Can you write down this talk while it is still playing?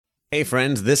Hey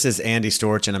friends, this is Andy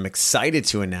Storch, and I'm excited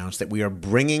to announce that we are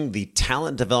bringing the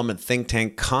Talent Development Think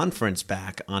Tank Conference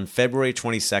back on February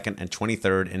 22nd and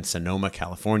 23rd in Sonoma,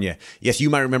 California. Yes, you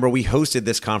might remember we hosted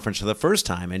this conference for the first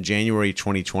time in January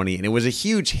 2020, and it was a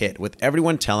huge hit with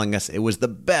everyone telling us it was the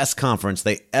best conference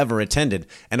they ever attended.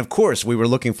 And of course, we were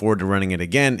looking forward to running it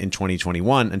again in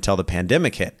 2021 until the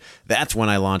pandemic hit. That's when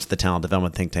I launched the Talent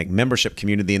Development Think Tank membership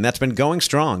community, and that's been going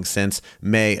strong since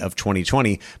May of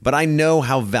 2020. But I know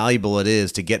how valuable it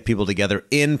is to get people together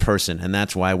in person, and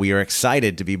that's why we are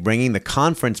excited to be bringing the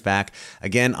conference back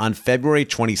again on February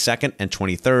 22nd and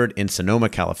 23rd in Sonoma,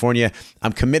 California.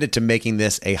 I'm committed to making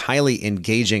this a highly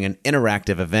engaging and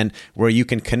interactive event where you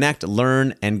can connect,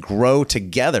 learn, and grow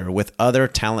together with other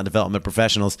talent development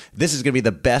professionals. This is going to be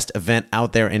the best event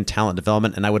out there in talent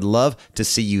development, and I would love to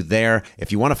see you there.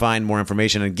 If you want to find more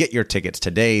information and get your tickets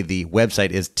today, the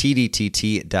website is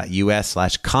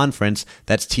tdtt.us/conference.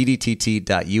 That's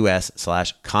tdtt.us/conference.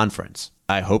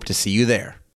 I hope to see you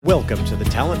there. Welcome to the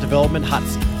Talent Development Hot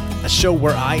Seat, a show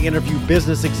where I interview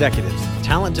business executives,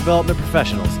 talent development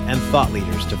professionals, and thought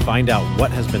leaders to find out what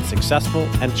has been successful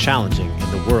and challenging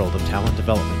in the world of talent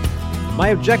development. My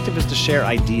objective is to share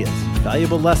ideas,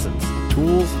 valuable lessons,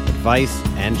 tools, advice,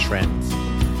 and trends.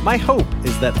 My hope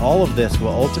is that all of this will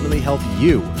ultimately help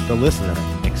you, the listener,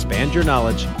 expand your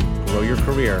knowledge, grow your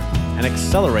career, and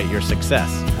accelerate your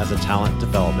success as a talent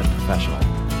development professional.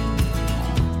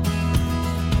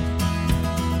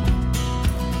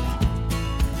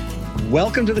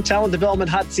 Welcome to the Talent Development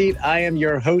Hot Seat. I am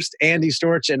your host, Andy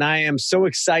Storch, and I am so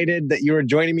excited that you are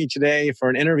joining me today for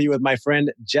an interview with my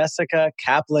friend, Jessica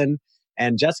Kaplan.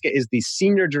 And Jessica is the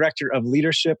Senior Director of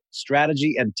Leadership,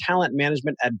 Strategy, and Talent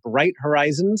Management at Bright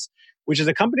Horizons, which is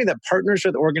a company that partners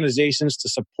with organizations to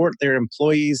support their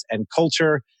employees and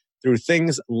culture through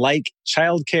things like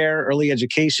childcare, early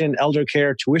education, elder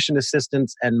care, tuition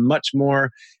assistance, and much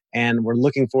more. And we're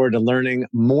looking forward to learning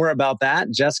more about that.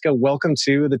 Jessica, welcome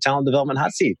to the Talent Development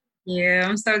Hot Seat. Yeah,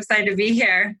 I'm so excited to be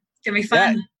here. It's going to be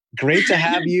fun. Yeah, great to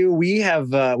have you.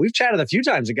 We've chatted a few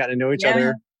times and gotten to know each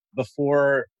other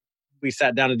before we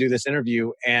sat down to do this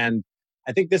interview. And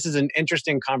I think this is an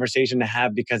interesting conversation to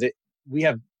have because we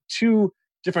have two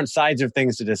different sides of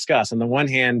things to discuss. On the one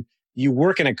hand, you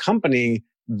work in a company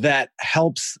that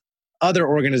helps other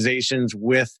organizations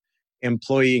with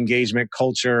employee engagement,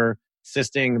 culture,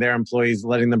 assisting their employees,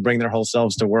 letting them bring their whole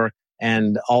selves to work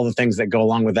and all the things that go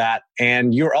along with that.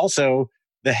 And you're also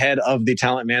the head of the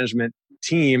talent management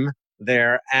team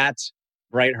there at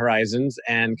Bright Horizons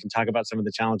and can talk about some of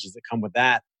the challenges that come with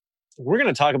that. We're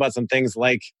going to talk about some things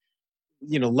like,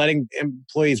 letting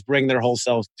employees bring their whole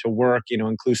selves to work,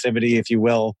 inclusivity, if you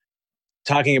will,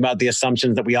 talking about the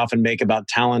assumptions that we often make about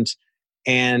talent.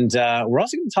 And we're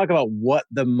also going to talk about what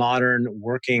the modern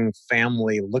working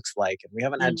family looks like. And we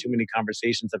haven't had too many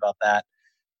conversations about that.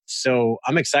 So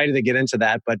I'm excited to get into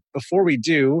that. But before we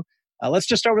do, let's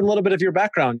just start with a little bit of your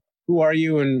background. Who are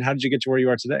you and how did you get to where you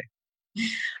are today?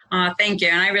 Thank you.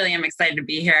 And I really am excited to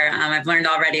be here. I've learned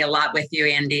already a lot with you,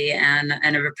 Andy, and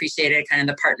I've appreciated kind of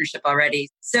the partnership already.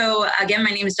 So again,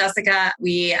 my name is Jessica.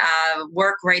 We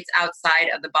work right outside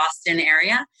of the Boston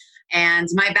area. And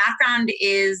my background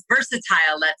is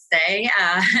versatile, let's say.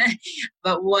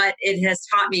 But what it has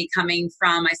taught me coming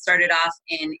from, I started off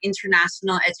in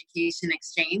international education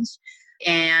exchange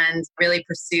and really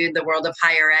pursued the world of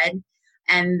higher ed.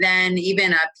 And then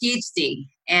even a PhD.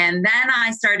 And then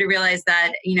I started to realize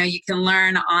that, you can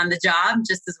learn on the job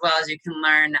just as well as you can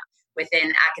learn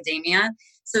within academia.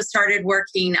 So started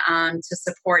working to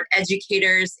support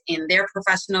educators in their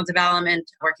professional development,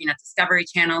 working at Discovery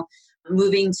Channel,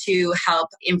 moving to help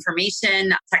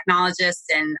information technologists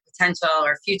and potential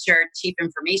or future chief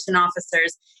information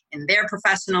officers in their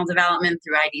professional development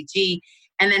through IDG,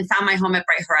 and then found my home at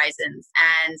Bright Horizons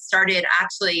and started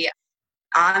actually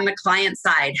on the client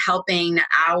side, helping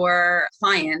our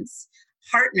clients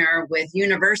partner with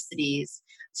universities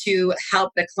to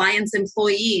help the client's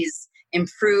employees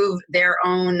improve their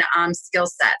own skill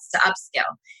sets to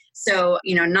upskill. So,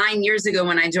 9 years ago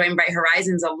when I joined Bright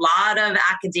Horizons, a lot of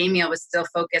academia was still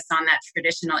focused on that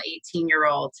traditional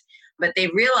 18-year-old. But they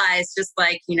realized, just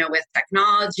like, with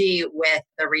technology, with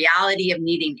the reality of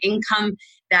needing income,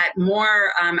 that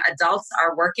more adults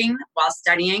are working while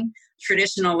studying.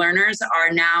 Traditional learners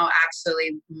are now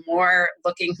actually more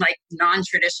looking like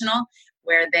non-traditional,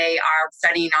 where they are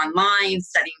studying online,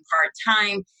 studying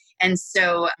part-time. And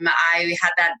so I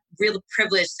had that real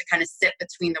privilege to kind of sit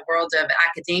between the world of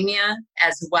academia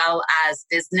as well as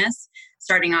business,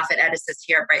 starting off at Edisys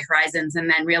here at Bright Horizons, and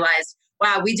then realized,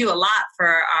 wow, we do a lot for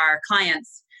our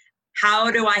clients,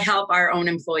 how do I help our own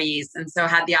employees? And so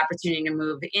had the opportunity to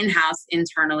move in-house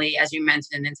internally, as you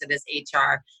mentioned, into this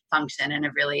HR function. And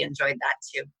I've really enjoyed that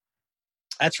too.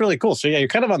 That's really cool. So yeah, you're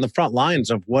kind of on the front lines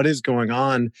of what is going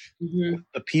on with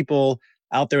the people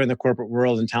out there in the corporate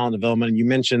world and talent development. And you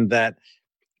mentioned that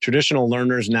traditional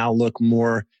learners now look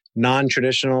more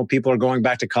non-traditional. People are going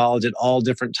back to college at all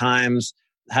different times,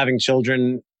 having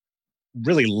children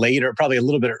really later, probably a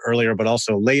little bit earlier, but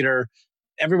also later.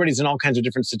 Everybody's in all kinds of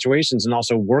different situations and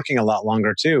also working a lot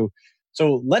longer too.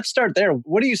 So let's start there.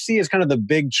 What do you see as kind of the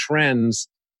big trends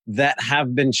that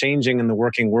have been changing in the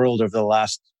working world over the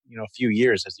last, few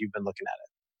years as you've been looking at it?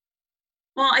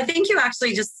 Well, I think you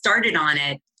actually just started on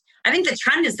it. I think the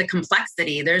trend is the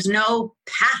complexity. There's no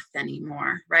path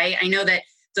anymore, right? I know that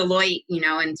Deloitte,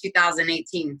 in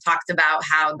 2018 talked about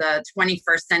how the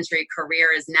 21st century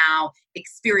career is now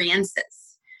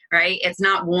experiences, right? It's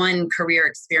not one career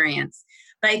experience.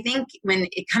 But I think when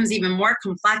it comes even more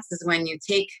complex is when you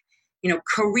take,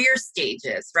 career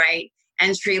stages, right?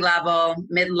 Entry level,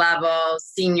 mid-level,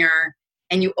 senior,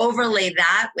 and you overlay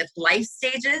that with life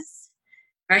stages,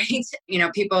 right?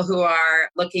 People who are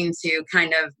looking to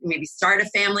kind of maybe start a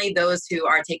family, those who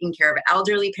are taking care of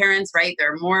elderly parents, right?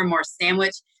 There are more and more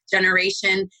sandwich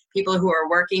generation, people who are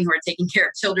working, who are taking care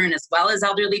of children as well as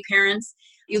elderly parents.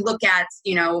 You look at,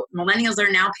 millennials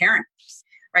are now parents,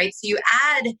 right? So you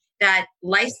add that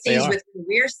life stage with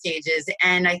career stages.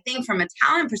 And I think from a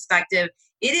talent perspective,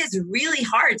 it is really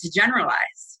hard to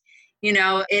generalize.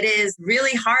 It is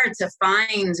really hard to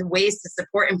find ways to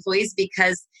support employees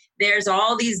because there's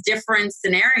all these different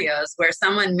scenarios where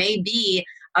someone may be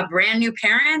a brand new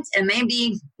parent and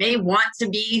may want to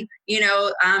be,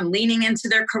 leaning into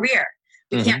their career.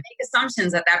 We can't make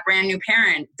assumptions that brand new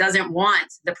parent doesn't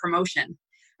want the promotion.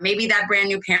 Maybe that brand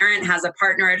new parent has a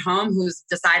partner at home who's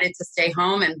decided to stay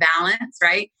home and balance,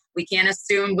 right? We can't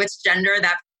assume which gender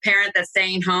that parent that's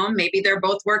staying home. Maybe they're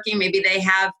both working. Maybe they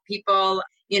have people,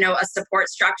 a support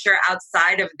structure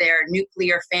outside of their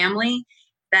nuclear family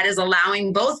that is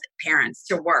allowing both parents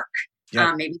to work.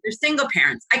 Yep. Maybe they're single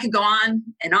parents. I could go on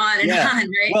and on and on,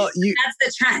 right? Well, that's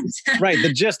the trend. Right.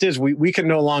 The gist is we can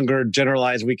no longer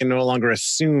generalize. We can no longer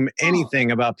assume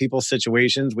anything about people's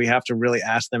situations. We have to really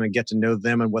ask them and get to know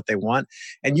them and what they want.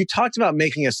 And you talked about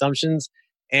making assumptions.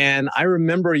 And I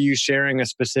remember you sharing a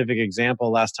specific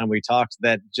example last time we talked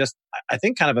that just, I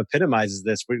think, kind of epitomizes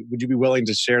this. Would you be willing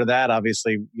to share that?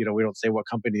 Obviously, we don't say what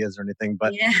company it is or anything,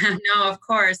 but... Yeah, no, of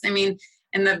course. I mean,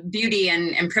 and the beauty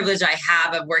and privilege I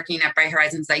have of working at Bright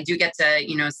Horizons, I do get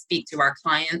to, speak to our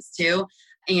clients too,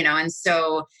 and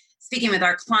so speaking with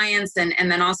our clients and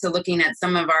then also looking at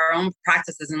some of our own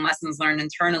practices and lessons learned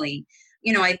internally.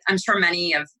 I'm sure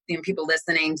many of people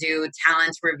listening do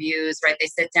talent reviews, right? They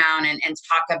sit down and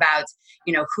talk about,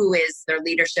 who is their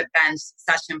leadership bench,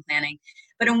 succession planning.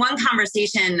 But in one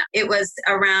conversation, it was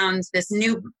around this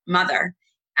new mother.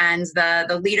 And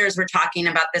the leaders were talking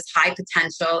about this high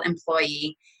potential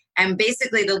employee. And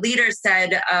basically the leaders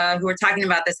said, who were talking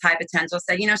about this high potential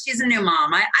said, she's a new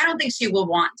mom. I don't think she will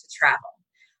want to travel.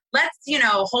 Let's,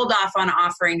 hold off on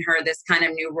offering her this kind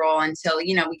of new role until,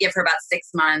 we give her about 6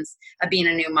 months of being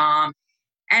a new mom.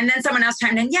 And then someone else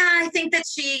chimed in, I think that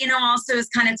she, also is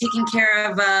kind of taking care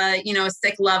of, a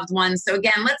sick loved one. So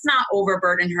again, let's not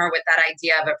overburden her with that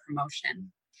idea of a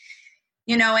promotion.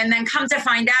 And then come to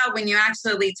find out when you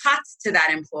actually talked to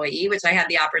that employee, which I had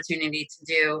the opportunity to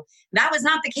do, that was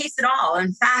not the case at all.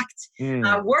 In fact,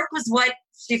 work was what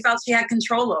she felt she had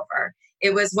control over.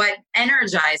 It was what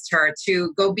energized her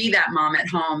to go be that mom at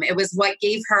home. It was what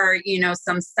gave her,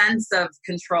 some sense of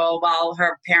control while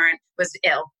her parent was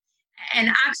ill. And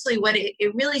actually what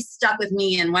it really stuck with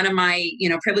me, and one of my,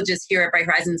 privileges here at Bright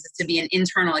Horizons is to be an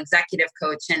internal executive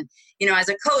coach. And, as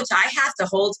a coach, I have to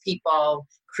hold people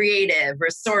creative,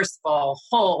 resourceful,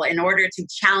 whole in order to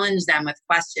challenge them with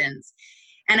questions.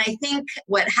 And I think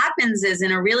what happens is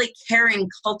in a really caring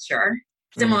culture,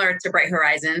 similar to Bright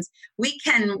Horizons, we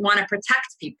can want to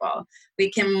protect people.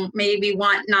 We can maybe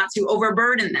want not to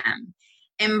overburden them.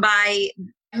 And by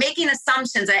making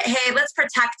assumptions that, hey, let's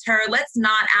protect her, let's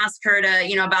not ask her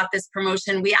to, about this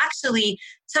promotion, we actually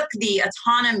took the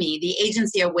autonomy, the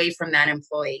agency away from that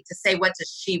employee to say, what does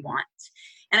she want?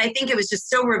 And I think it was just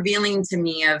so revealing to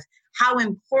me of how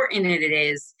important it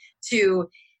is to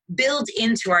build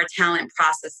into our talent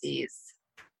processes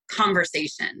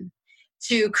conversation,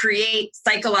 to create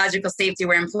psychological safety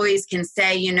where employees can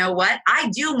say, you know what, I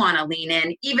do want to lean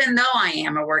in, even though I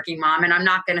am a working mom and I'm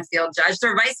not going to feel judged,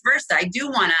 or vice versa. I do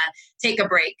want to take a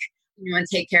break and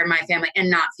take care of my family and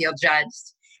not feel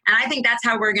judged. And I think that's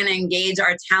how we're going to engage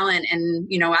our talent. And,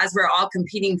 as we're all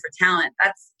competing for talent,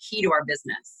 that's key to our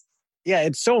business. Yeah,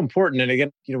 it's so important. And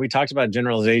again, we talked about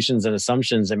generalizations and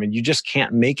assumptions. I mean, you just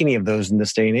can't make any of those in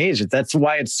this day and age. That's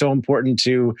why it's so important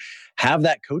to have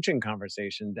that coaching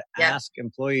conversation, to Yeah. ask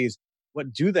employees,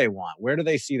 what do they want? Where do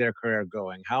they see their career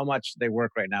going? How much they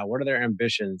work right now? What are their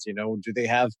ambitions? Do they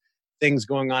have things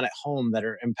going on at home that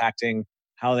are impacting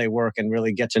how they work, and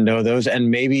really get to know those? And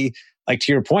maybe, like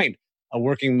to your point, a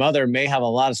working mother may have a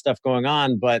lot of stuff going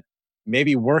on, but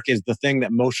maybe work is the thing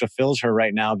that most fulfills her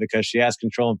right now because she has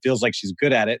control and feels like she's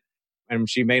good at it. And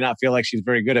she may not feel like she's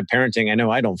very good at parenting. I know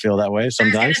I don't feel that way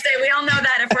sometimes. I was going to say, we all know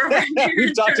that if we're working,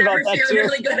 we've talked about that too.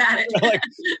 Really good at it. Like,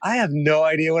 I have no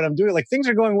idea what I'm doing. Like, things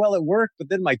are going well at work, but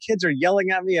then my kids are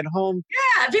yelling at me at home.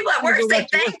 Yeah, people at work say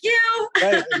thank you.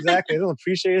 Right, exactly. They don't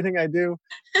appreciate anything I do.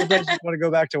 Sometimes I just want to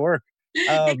go back to work.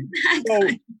 Exactly. So,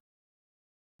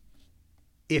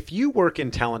 if you work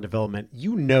in talent development,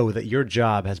 you know that your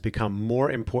job has become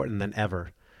more important than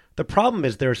ever. The problem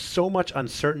is there's so much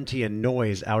uncertainty and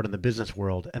noise out in the business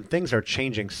world, and things are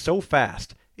changing so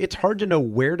fast, it's hard to know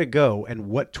where to go and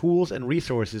what tools and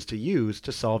resources to use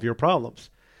to solve your problems.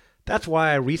 That's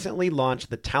why I recently launched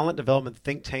the Talent Development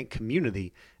Think Tank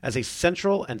community as a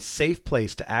central and safe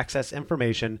place to access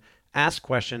information, ask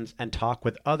questions, and talk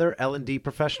with other L&D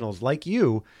professionals like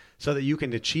you so that you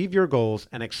can achieve your goals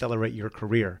and accelerate your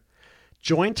career.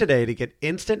 Join today to get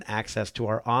instant access to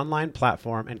our online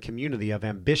platform and community of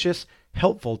ambitious,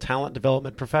 helpful talent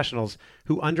development professionals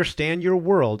who understand your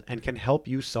world and can help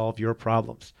you solve your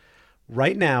problems.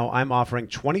 Right now, I'm offering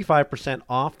 25%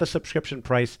 off the subscription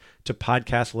price to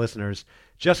podcast listeners.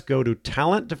 Just go to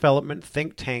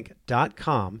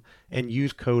talentdevelopmentthinktank.com and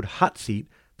use code HOTSEAT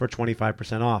for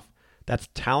 25% off. That's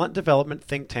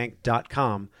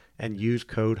talentdevelopmentthinktank.com and use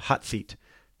code HOTSEAT.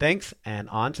 Thanks, and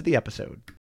on to the episode.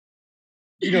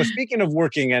 Speaking of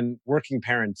working and working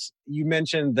parents, you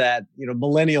mentioned that,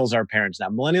 millennials are parents now.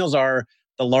 Millennials are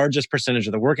the largest percentage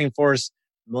of the working force.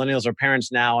 Millennials are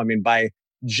parents now. I mean, by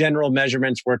general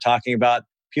measurements, we're talking about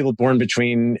people born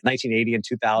between 1980 and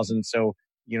 2000. So,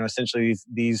 essentially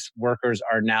these workers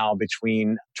are now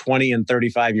between 20 and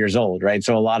 35 years old, right?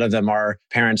 So a lot of them are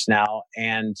parents now.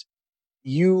 And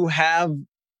you have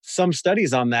some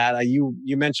studies on that. You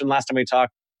mentioned last time we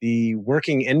talked, the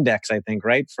working index, I think,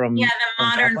 right? The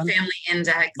Modern Family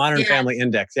Index. Modern Family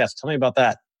Index. Yes. Tell me about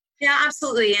that. Yeah,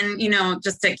 absolutely. And,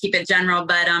 just to keep it general,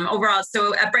 but overall,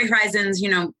 so at Bright Horizons,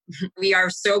 we are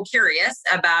so curious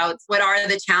about what are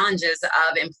the challenges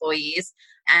of employees,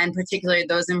 and particularly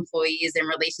those employees in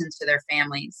relation to their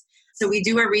families. So we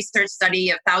do a research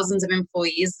study of thousands of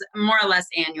employees, more or less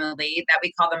annually, that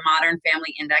we call the Modern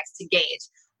Family Index, to gauge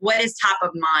what is top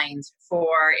of mind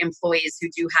for employees who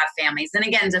do have families. And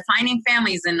again, defining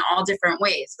families in all different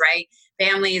ways, right?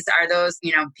 Families are those,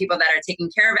 people that are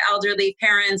taking care of elderly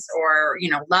parents or,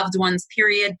 loved ones,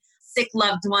 period, sick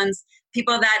loved ones,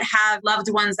 people that have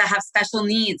loved ones that have special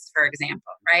needs, for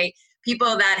example, right?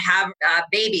 People that have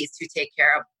babies to take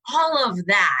care of, all of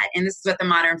that. And this is what the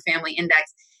Modern Family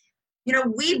Index,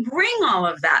 we bring all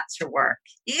of that to work.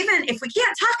 Even if we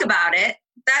can't talk about it,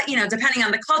 that, depending on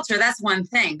the culture, that's one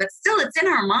thing, but still it's in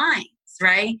our minds,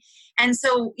 right? And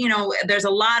so, there's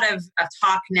a lot of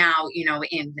talk now, in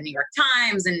the New York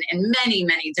Times and many,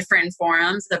 many different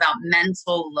forums about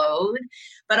mental load.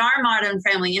 But our Modern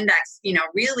Family Index,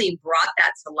 really brought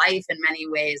that to life in many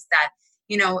ways that,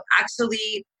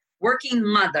 actually working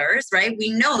mothers, right? We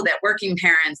know that working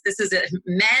parents,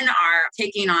 men are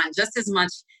taking on just as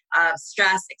much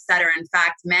stress, et cetera. In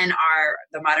fact,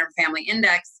 the Modern Family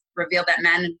Index revealed that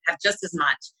men have just as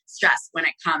much stress when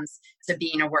it comes to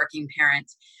being a working parent.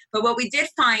 But what we did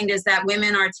find is that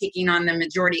women are taking on the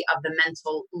majority of the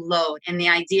mental load and the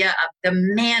idea of the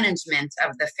management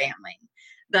of the family,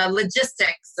 the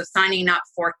logistics of signing up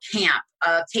for camp,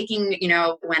 of taking,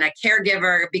 when a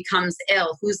caregiver becomes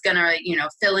ill, who's going to,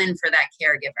 fill in for that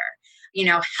caregiver,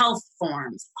 health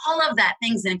forms, all of that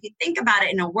things. And if you think about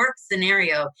it in a work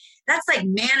scenario, that's like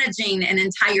managing an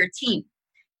entire team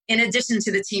in addition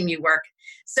to the team you work.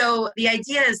 So the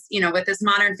idea is, with this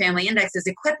Modern Family Index, is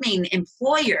equipping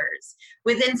employers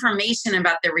with information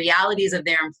about the realities of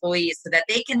their employees so that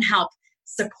they can help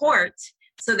support,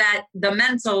 so that the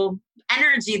mental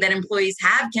energy that employees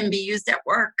have can be used at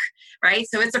work, right?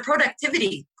 So it's a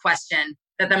productivity question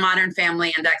that the Modern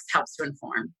Family Index helps to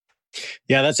inform.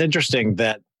 Yeah, that's interesting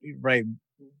right.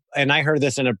 And I heard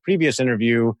this in a previous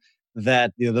interview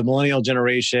that the millennial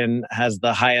generation has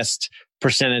the highest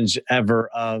percentage ever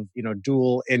of,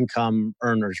 dual income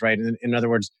earners, right? In other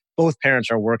words, both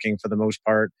parents are working for the most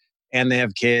part, and they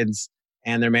have kids,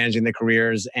 and they're managing their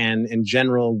careers. And in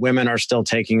general, women are still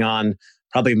taking on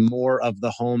probably more of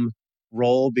the home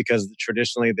role because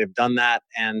traditionally they've done that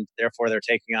and therefore they're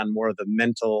taking on more of the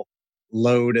mental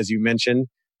load, as you mentioned.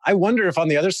 I wonder if on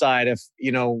the other side, if,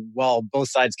 while both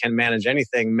sides can manage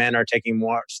anything, men are taking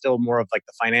still more of like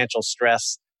the financial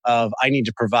stress of I need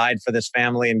to provide for this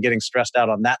family and getting stressed out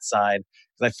on that side.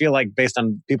 Because I feel like based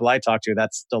on people I talk to,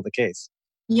 that's still the case.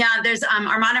 Yeah, there's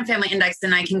our Modern Family Index,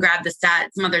 and I can grab the stat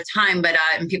some other time, but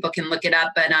and people can look it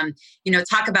up. But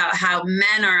talk about how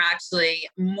men are actually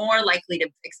more likely to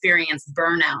experience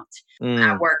burnout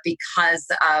at work because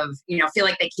of feel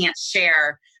like they can't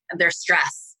share their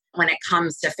stress when it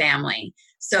comes to family.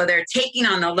 So they're taking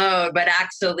on the load, but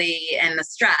actually, and the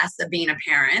stress of being a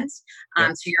parent,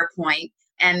 to your point.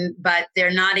 But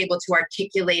they're not able to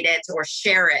articulate it or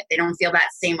share it. They don't feel that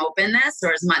same openness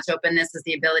or as much openness as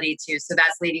the ability to. So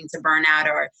that's leading to burnout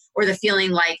or the feeling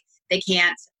like they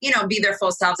can't, be their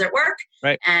full selves at work,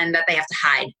 right, and that they have to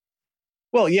hide.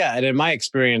 Well, yeah. And in my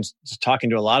experience, just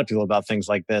talking to a lot of people about things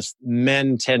like this,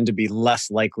 men tend to be less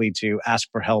likely to ask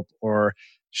for help or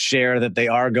share that they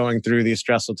are going through these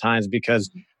stressful times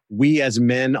because we as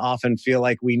men often feel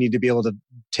like we need to be able to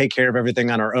take care of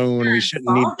everything on our own. We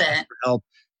shouldn't need help,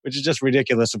 which is just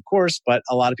ridiculous, of course. But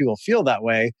a lot of people feel that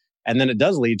way. And then it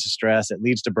does lead to stress. It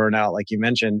leads to burnout, like you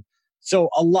mentioned. So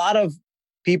a lot of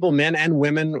people, men and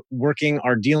women working,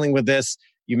 are dealing with this.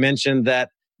 You mentioned that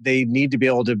they need to be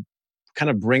able to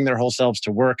kind of bring their whole selves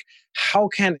to work. How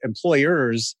can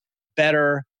employers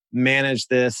better manage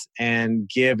this and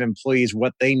give employees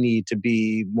what they need to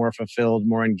be more fulfilled,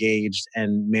 more engaged,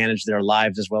 and manage their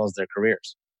lives as well as their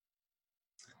careers?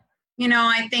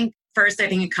 I think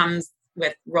it comes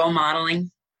with role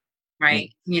modeling, right?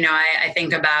 I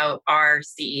think about our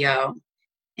CEO,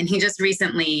 and he just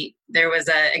recently, there was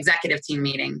an executive team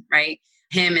meeting, right?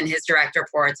 Him and his direct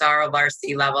reports, all of our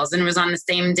C-levels, and it was on the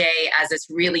same day as this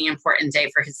really important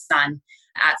day for his son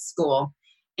at school.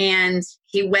 And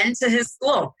he went to his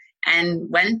school and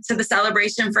went to the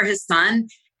celebration for his son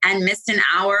and missed an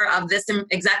hour of this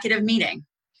executive meeting.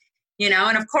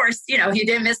 And of course, he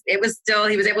didn't miss, he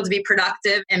was able to be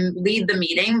productive and lead the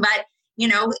meeting. But,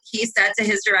 he said to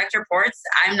his direct reports,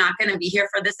 I'm not going to be here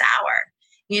for this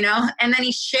hour, and then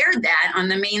he shared that on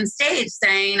the main stage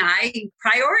saying, I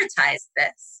prioritize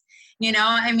this.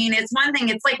 It's one thing.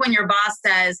 It's like when your boss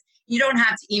says, you don't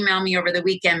have to email me over the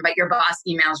weekend, but your boss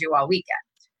emails you all weekend.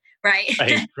 Right.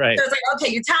 Right. So it's like,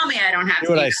 okay, you tell me I don't have to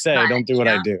do what I say, don't do what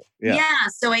I do. Yeah.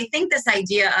 So I think this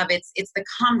idea of it's the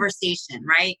conversation,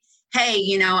 right? Hey,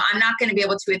 I'm not going to be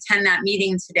able to attend that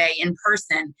meeting today in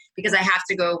person because I have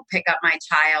to go pick up my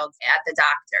child at the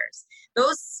doctor's.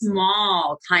 Those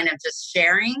small kind of just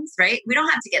sharings, right? We don't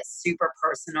have to get super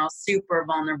personal, super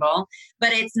vulnerable,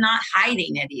 but it's not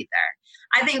hiding it either.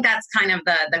 I think that's kind of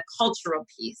the cultural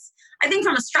piece. I think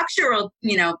from a structural,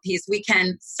 piece, we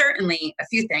can certainly, a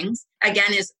few things,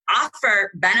 again, is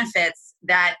offer benefits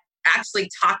that actually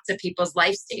talk to people's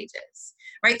life stages,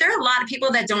 right? There are a lot of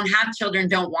people that don't have children,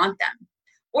 don't want them,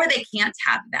 or they can't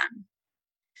have them.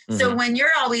 Mm-hmm. So when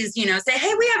you're always, say,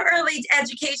 hey, we have early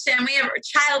education, we have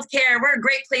childcare, we're a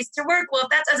great place to work. Well, if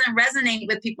that doesn't resonate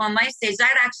with people in life stage,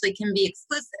 that actually can be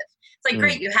exclusive. It's like,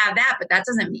 great, you have that, but that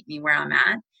doesn't meet me where I'm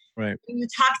at. Right. You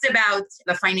talked about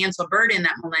the financial burden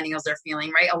that millennials are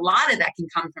feeling, right? A lot of that can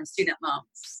come from student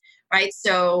loans, right?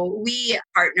 So we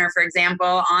partner, for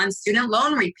example, on student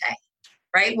loan repay,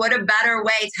 right? What a better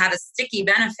way to have a sticky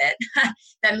benefit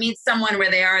that meets someone where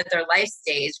they are at their life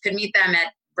stage, could meet them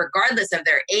at regardless of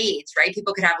their age, right?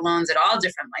 People could have loans at all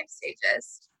different life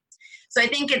stages. So I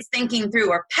think it's thinking through,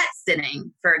 or pet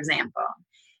sitting, for example.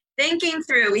 Thinking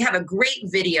through, we have a great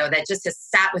video that just has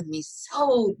sat with me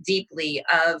so deeply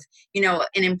of,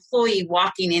 an employee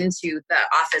walking into the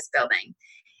office building.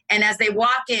 And as they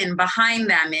walk in, behind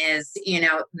them is,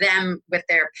 them with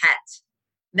their pet,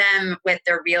 them with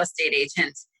their real estate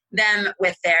agent, them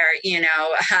with their,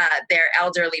 their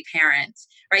elderly parent,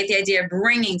 right? The idea of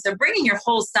bringing your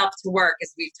whole self to work,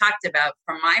 as we've talked about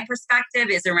from my perspective,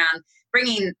 is around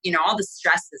bringing, all the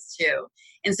stresses too.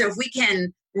 And so if we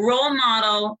can role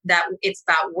model that it's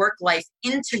about work-life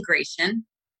integration,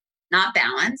 not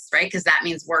balance, right? Because that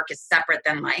means work is separate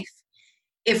than life.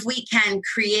 If we can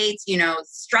create,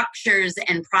 structures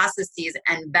and processes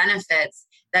and benefits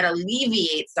that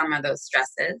alleviate some of those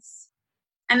stresses.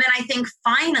 And then I think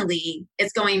finally,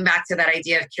 it's going back to that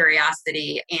idea of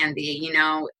curiosity, Andy, in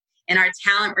our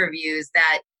talent reviews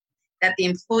that the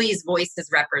employee's voice is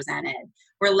represented.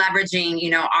 We're leveraging,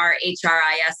 our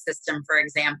HRIS system, for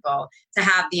example, to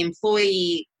have the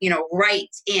employee,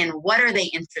 write in what are they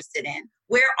interested in?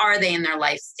 Where are they in their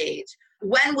life stage?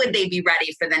 When would they be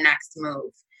ready for the next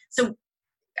move? So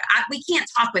we can't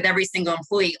talk with every single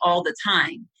employee all the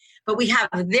time, but we have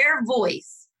their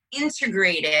voice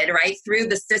integrated right through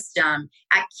the system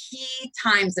at key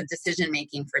times of decision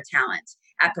making for talent,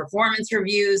 at performance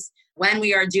reviews, when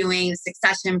we are doing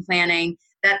succession planning,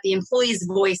 that the employee's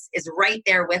voice is right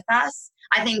there with us.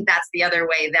 I think that's the other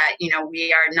way that,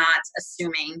 we are not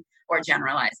assuming or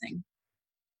generalizing.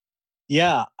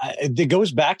 Yeah, it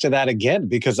goes back to that again,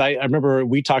 because I remember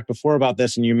we talked before about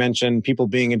this and you mentioned people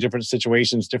being in different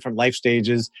situations, different life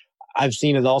stages. I've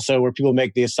seen it also where people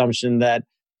make the assumption that,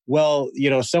 well,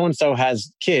 so-and-so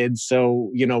has kids,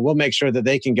 so, we'll make sure that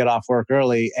they can get off work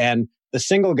early. And the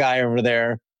single guy over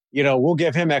there, we'll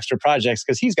give him extra projects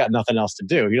because he's got nothing else to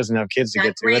do. He doesn't have kids to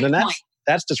get to. And then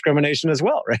that's discrimination as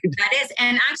well, right? That is.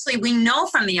 And actually, we know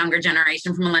from the younger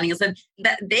generation, from millennials,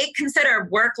 that they consider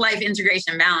work-life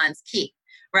integration balance key,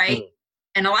 right?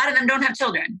 And a lot of them don't have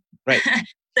children. Right.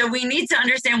 So we need to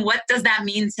understand, what does that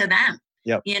mean to them?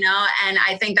 Yep. And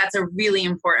I think that's a really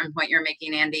important point you're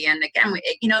making, Andy. And again,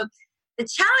 the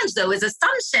challenge though is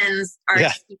assumptions are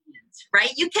expedient, right?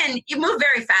 You move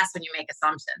very fast when you make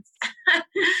assumptions.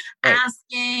 Right.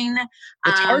 Asking.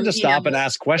 It's hard to stop and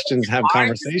ask questions, have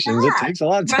conversations. It takes a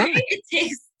lot of time. Right? It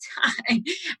takes time.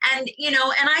 And,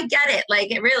 and I get it. Like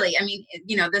it really,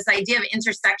 this idea of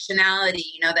intersectionality,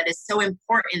 that is so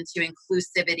important to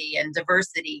inclusivity and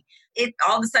diversity, it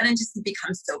all of a sudden just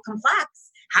becomes so complex.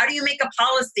 How do you make a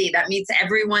policy that meets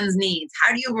everyone's needs?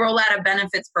 How do you roll out a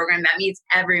benefits program that meets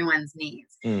everyone's needs?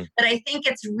 But I think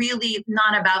it's really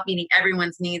not about meeting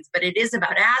everyone's needs, but it is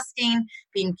about asking,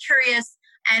 being curious,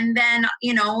 and then,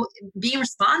 being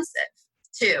responsive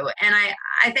too. And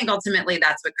I think ultimately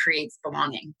that's what creates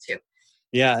belonging too.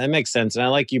 Yeah, that makes sense. And I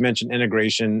like you mentioned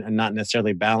integration and not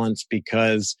necessarily balance,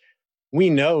 because we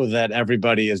know that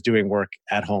everybody is doing work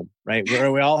at home, right?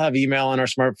 We all have email on our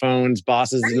smartphones.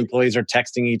 Bosses and employees are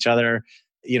texting each other.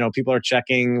 People are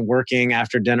checking, working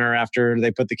after dinner, after they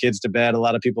put the kids to bed. A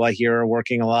lot of people I hear are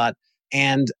working a lot.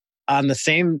 And on the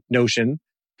same notion,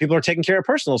 people are taking care of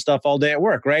personal stuff all day at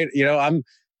work, right? I'm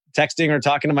texting or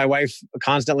talking to my wife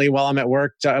constantly while I'm at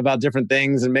work about different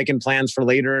things and making plans for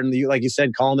later. And like you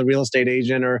said, calling the real estate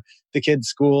agent or the kids'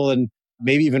 school, and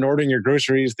maybe even ordering your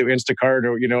groceries through Instacart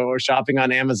or shopping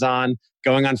on Amazon,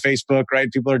 going on Facebook,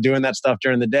 right? People are doing that stuff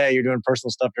during the day. You're doing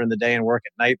personal stuff during the day and work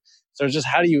at night. So it's just,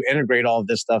 how do you integrate all of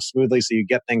this stuff smoothly so you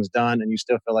get things done and you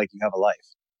still feel like you have a life?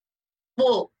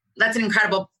 Well, that's an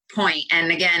incredible point.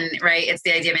 And again, right, it's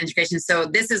the idea of integration. So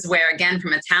this is where, again,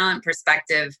 from a talent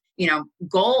perspective,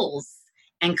 goals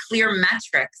and clear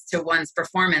metrics to one's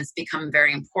performance become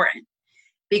very important.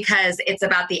 Because it's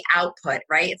about the output,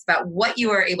 right? It's about what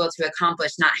you are able to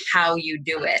accomplish, not how you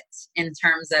do it, in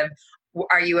terms of,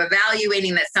 are you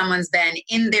evaluating that someone's been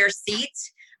in their seat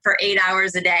for 8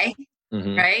 hours a day,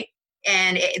 right?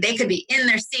 And they could be in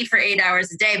their seat for 8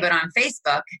 hours a day, but on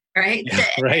Facebook, right? Yeah,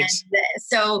 right. And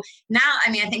so now,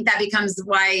 I think that becomes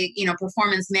why,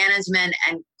 performance management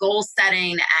and goal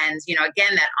setting and,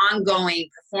 again, that ongoing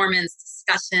performance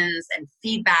discussions and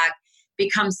feedback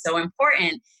becomes so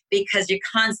important, because you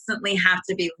constantly have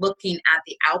to be looking at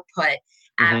the output,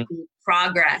 at the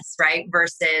progress, right?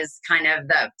 Versus kind of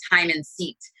the time in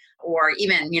seat, or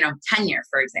even, tenure,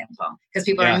 for example, because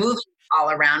people are moving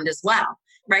all around as well,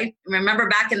 right? Remember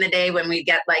back in the day when we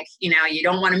get like, you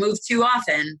don't want to move too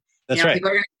often. That's right. People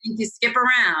are going to think you skip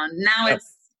around. Now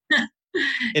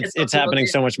it's happening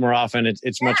so much more often.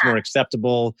 It's much more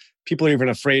acceptable. People are even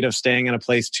afraid of staying in a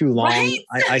place too long. Right?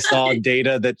 I saw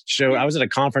data that showed, I was at a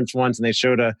conference once and they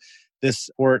showed this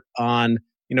report on,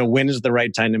 when is the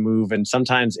right time to move. And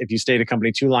sometimes if you stay at a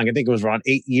company too long, I think it was around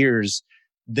 8 years,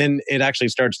 then it actually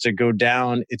starts to go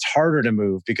down. It's harder to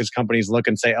move because companies look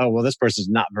and say, oh, well, this person's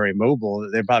not very mobile.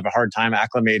 They probably have a hard time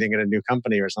acclimating at a new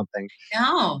company or something.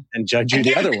 No. And judge you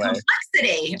the other way.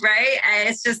 Complexity, right?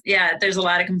 It's just, there's a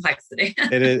lot of complexity.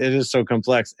 It is so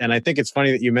complex. And I think it's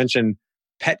funny that you mentioned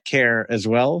pet care as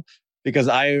well, because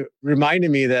I reminded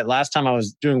me that last time I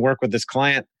was doing work with this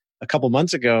client a couple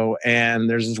months ago, and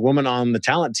there's this woman on the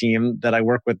talent team that I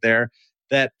work with there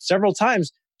that several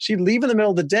times she'd leave in the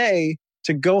middle of the day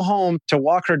to go home to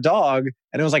walk her dog.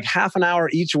 And it was like half an hour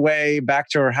each way back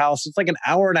to her house. It's like an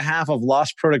hour and a half of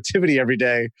lost productivity every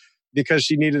day because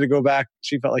she needed to go back.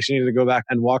 She felt like she needed to go back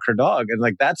and walk her dog. And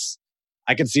like,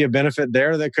 I could see a benefit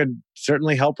there that could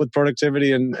certainly help with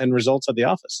productivity and results at the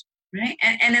office. Right.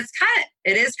 And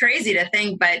it is crazy to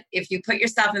think, but if you put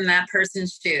yourself in that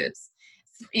person's shoes,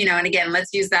 and again,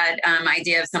 let's use that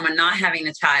idea of someone not having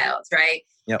a child, right?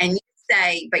 Yep. And you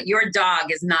say, but your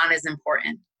dog is not as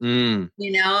important, right?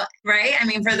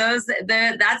 For those,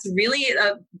 that's really,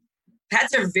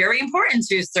 pets are very important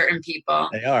to certain people.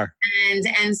 They are.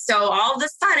 And so all of a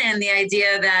sudden, the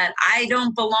idea that I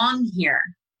don't belong here,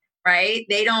 right?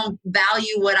 They don't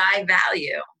value what I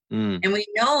value. And we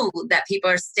know that people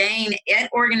are staying at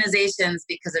organizations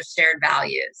because of shared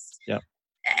values. Yeah.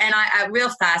 And I real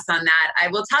fast on that, I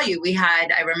will tell you,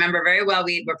 I remember very well,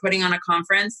 we were putting on a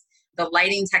conference, the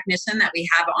lighting technician that we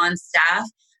have on staff,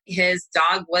 his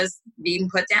dog was being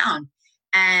put down.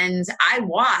 And I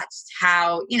watched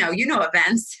how,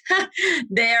 events,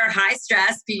 they're high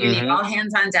stress, you need all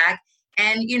hands on deck.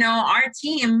 And, our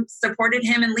team supported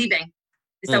him in leaving.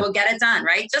 So we'll get it done,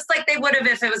 right? Just like they would have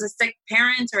if it was a sick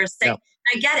parent or a sick,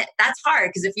 I get it. That's hard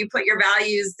because if you put your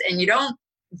values and you don't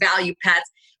value pets,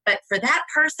 but for that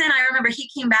person, I remember he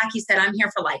came back, he said, I'm here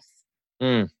for life.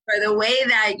 For the way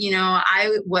that,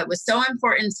 what was so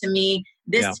important to me,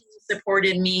 this team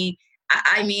supported me.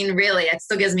 I mean, really, it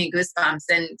still gives me goosebumps.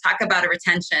 And talk about a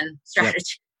retention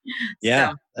strategy.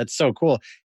 Yeah, that's so cool.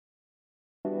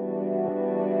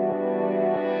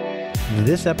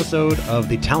 This episode of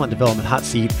the Talent Development Hot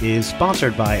Seat is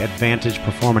sponsored by Advantage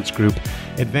Performance Group.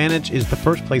 Advantage is the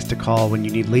first place to call when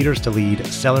you need leaders to lead,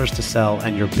 sellers to sell,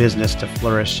 and your business to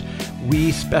flourish.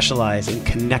 We specialize in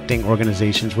connecting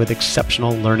organizations with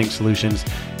exceptional learning solutions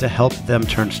to help them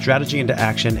turn strategy into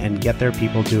action and get their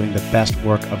people doing the best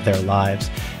work of their lives.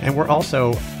 And we're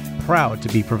also proud to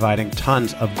be providing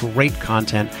tons of great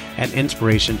content and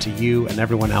inspiration to you and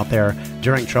everyone out there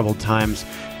during troubled times.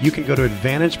 You can go to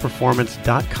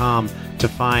advantageperformance.com to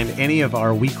find any of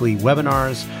our weekly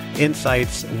webinars,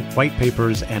 insights, white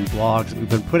papers, and blogs that we've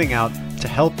been putting out to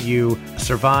help you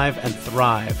survive and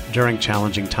thrive during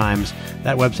challenging times.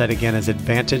 That website again is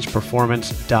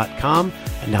advantageperformance.com.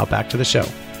 And now back to the show.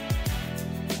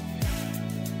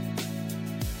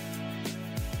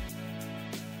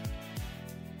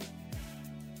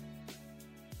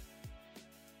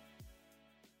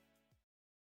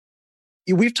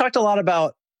 We've talked a lot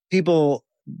about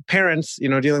parents,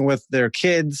 dealing with their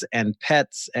kids and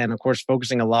pets, and of course,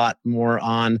 focusing a lot more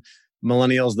on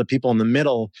millennials, the people in the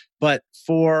middle. But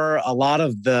for a lot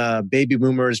of the baby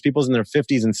boomers, people in their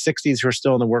 50s and 60s who are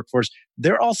still in the workforce,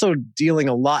 they're also dealing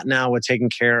a lot now with taking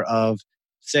care of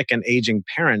sick and aging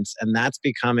parents. And that's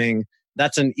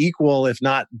an equal, if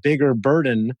not bigger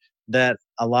burden that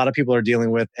a lot of people are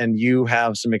dealing with. And you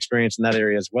have some experience in that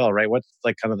area as well, right? What's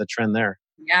like kind of the trend there?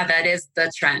 Yeah, that is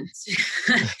the trend.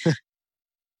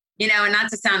 And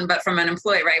not to sound, but from an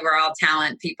employee, right? We're all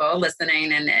talent people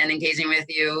listening and engaging with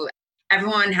you.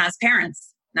 Everyone has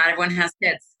parents. Not everyone has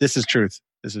kids. This is truth.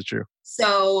 This is true.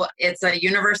 So it's a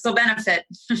universal benefit.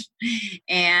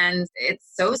 And it's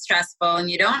so stressful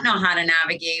and you don't know how to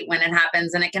navigate when it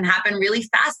happens. And it can happen really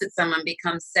fast that someone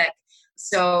becomes sick.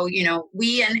 So,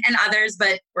 we and others,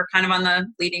 but we're kind of on the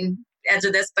leading edge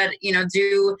of this, but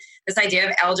do this idea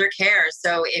of elder care.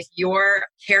 So if your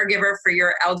caregiver for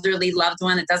your elderly loved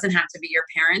one, it doesn't have to be your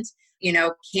parent,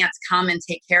 can't come and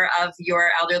take care of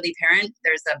your elderly parent,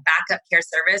 there's a backup care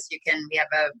service. We have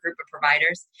a group of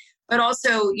providers. But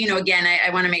also, again,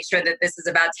 I want to make sure that this is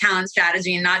about talent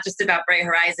strategy and not just about Bright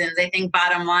Horizons. I think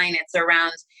bottom line, it's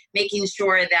around making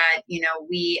sure that,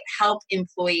 we help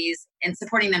employees and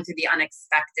supporting them through the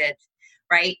unexpected,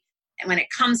 right? And when it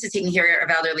comes to taking care of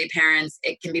elderly parents,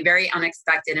 it can be very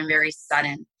unexpected and very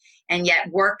sudden. And yet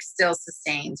work still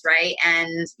sustains, right?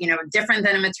 And, different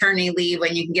than a maternity leave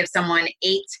when you can give someone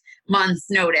 8 months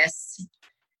notice,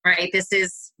 right? This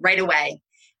is right away.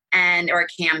 Or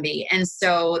it can be. And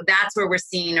so that's where we're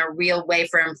seeing a real way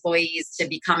for employees to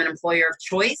become an employer of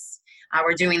choice.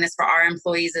 We're doing this for our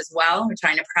employees as well. We're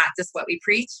trying to practice what we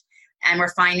preach. And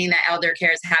we're finding that elder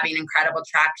care is having incredible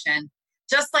traction.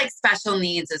 Just like special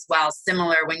needs as well,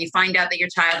 similar. When you find out that your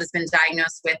child has been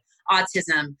diagnosed with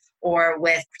autism or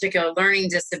with particular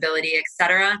learning disability,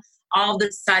 etc., all of a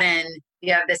sudden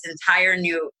you have this entire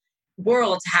new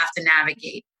world to have to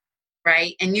navigate,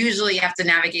 right? And usually you have to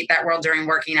navigate that world during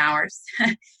working hours.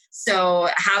 So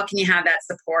how can you have that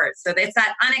support? So it's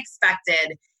that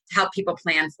unexpected to help people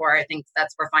plan for. I think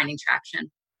that's where finding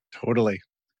traction. Totally.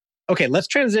 Okay, let's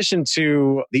transition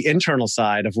to the internal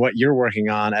side of what you're working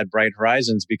on at Bright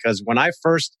Horizons, because when I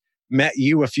first met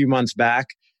you a few months back,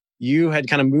 you had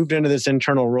kind of moved into this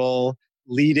internal role,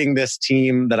 leading this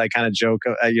team that I kind of joke,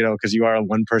 because you are a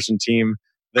one-person team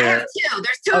there. I have 2.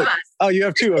 There's 2 of us. Oh, you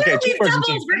have 2. Okay, we've two-person doubled.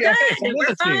 team. We're Yeah, good. okay, so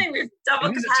We're fine. We've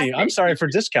doubled capacity. I'm sorry for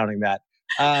discounting that.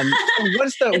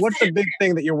 What's the big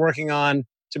thing that you're working on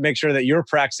to make sure that you're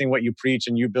practicing what you preach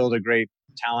and you build a great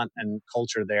talent and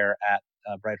culture there at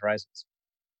Bright Horizons?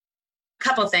 A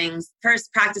couple things.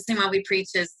 First, practicing what we preach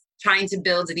is trying to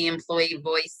build the employee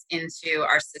voice into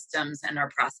our systems and our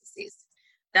processes.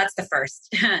 That's the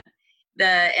first.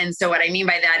 And so what I mean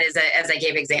by that is, as I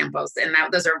gave examples, and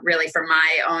those are really for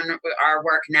our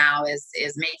work now is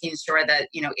making sure that,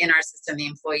 in our system, the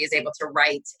employee is able to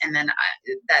write, and then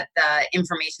that the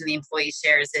information the employee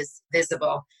shares is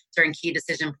visible during key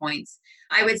decision points.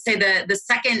 I would say the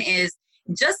second is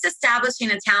just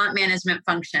establishing a talent management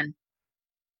function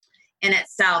in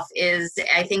itself is,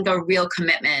 I think, a real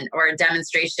commitment or a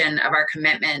demonstration of our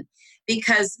commitment.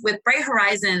 Because with Bright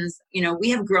Horizons, we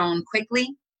have grown quickly.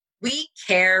 We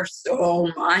care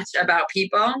so much about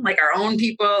people, like our own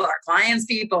people, our clients'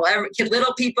 people,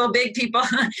 little people, big people,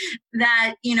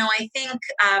 that, I think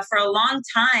for a long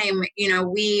time,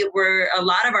 a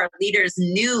lot of our leaders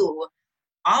knew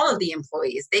all of the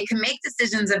employees. They could make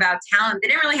decisions about talent. They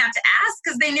didn't really have to ask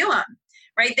because they knew them,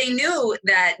 right? They knew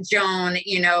that Joan,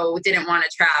 didn't want to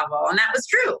travel, and that was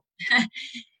true.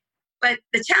 But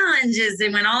the challenge is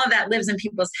that when all of that lives in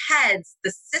people's heads,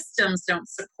 the systems don't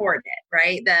support it,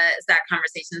 right? That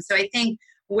conversation. So I think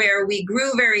where we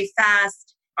grew very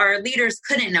fast, our leaders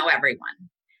couldn't know everyone.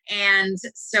 And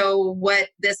so what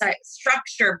this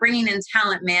structure, bringing in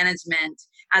talent management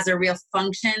as a real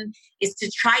function, is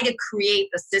to try to create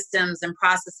the systems and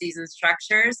processes and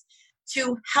structures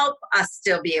to help us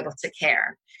still be able to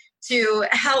care. To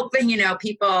help,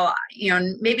 people,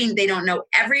 maybe they don't know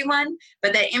everyone,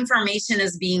 but that information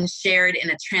is being shared in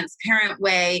a transparent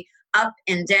way, up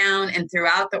and down and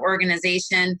throughout the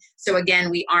organization. So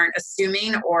again, we aren't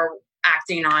assuming or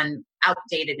acting on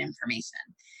outdated information.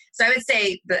 So I would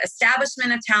say the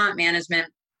establishment of talent management,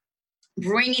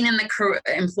 bringing in the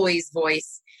employee's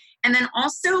voice, and then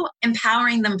also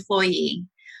empowering the employee.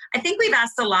 I think we've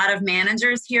asked a lot of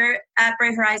managers here at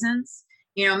Bright Horizons.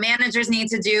 Managers need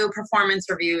to do performance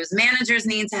reviews. Managers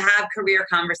need to have career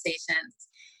conversations.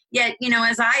 Yet,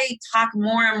 as I talk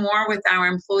more and more with our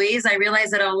employees, I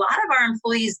realize that a lot of our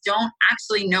employees don't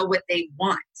actually know what they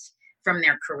want from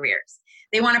their careers.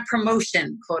 They want a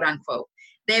promotion, quote unquote.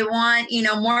 They want,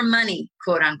 more money,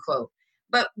 quote unquote.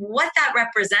 But what that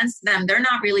represents to them, they're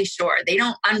not really sure. They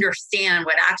don't understand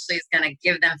what actually is going to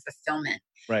give them fulfillment.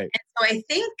 Right. And so I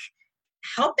think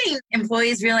helping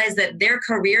employees realize that their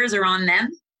careers are on them,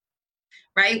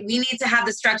 right? We need to have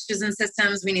the structures and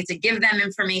systems. We need to give them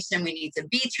information. We need to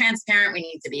be transparent. We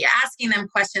need to be asking them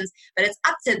questions, but it's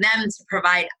up to them to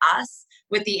provide us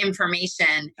with the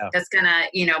information that's going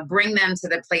to, bring them to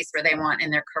the place where they want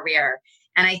in their career.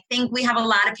 And I think we have a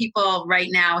lot of people right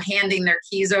now handing their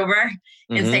keys over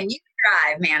and saying, you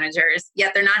can drive, managers,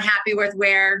 yet they're not happy with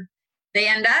where they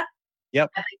end up. Yep.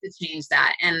 I'd like to change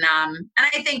that. And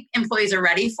I think employees are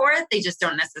ready for it. They just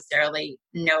don't necessarily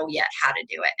know yet how to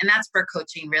do it. And that's where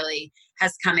coaching really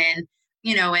has come in,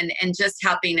 and just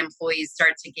helping employees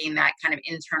start to gain that kind of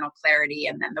internal clarity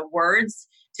and then the words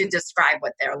to describe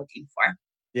what they're looking for.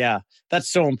 Yeah,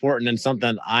 that's so important and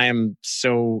something I am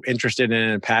so interested in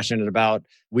and passionate about.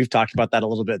 We've talked about that a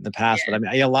little bit in the past, but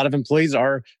a lot of employees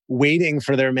are waiting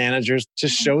for their managers to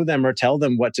show them or tell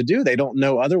them what to do. They don't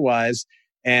know otherwise.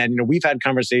 And, we've had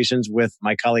conversations with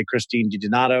my colleague, Christine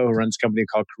DiDonato, who runs a company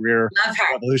called Career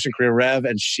Revolution, Career Rev,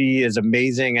 and she is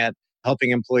amazing at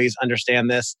helping employees understand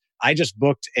this. I just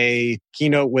booked a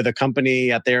keynote with a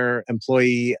company at their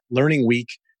employee learning week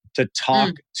to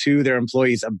talk to their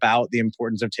employees about the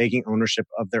importance of taking ownership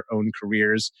of their own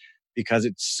careers, because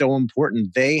it's so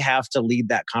important. They have to lead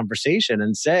that conversation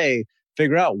and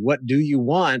figure out, what do you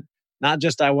want? Not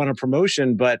just I want a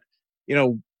promotion, but,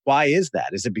 why is that?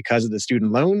 Is it because of the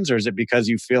student loans, or is it because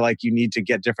you feel like you need to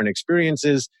get different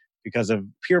experiences because of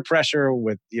peer pressure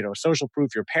with, social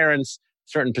proof, your parents,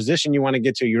 certain position you want to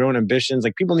get to, your own ambitions?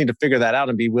 Like, people need to figure that out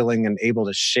and be willing and able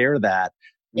to share that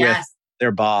with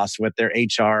their boss, with their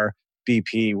HR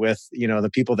VP, with,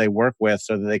 the people they work with,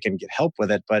 so that they can get help with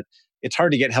it. But it's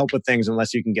hard to get help with things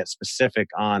unless you can get specific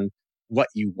on what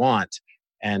you want.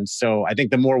 And so I think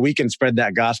the more we can spread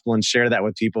that gospel and share that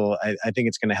with people, I think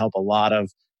it's going to help a lot of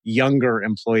younger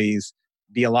employees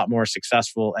be a lot more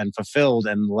successful and fulfilled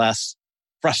and less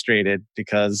frustrated,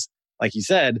 because, like you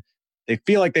said, they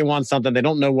feel like they want something, they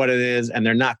don't know what it is, and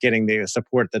they're not getting the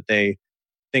support that they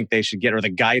think they should get, or the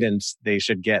guidance they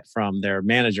should get from their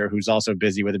manager, who's also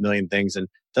busy with a million things and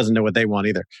doesn't know what they want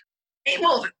either.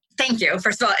 Well, thank you.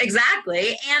 First of all,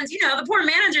 exactly. And, the poor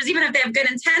managers, even if they have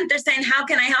good intent, they're saying, how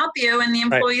can I help you? And the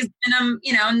employee's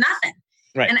nothing.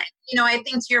 Right. And, I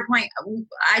think to your point,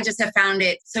 I just have found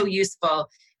it so useful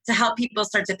to help people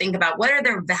start to think about what are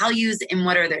their values and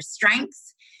what are their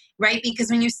strengths, right? Because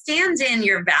when you stand in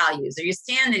your values, or you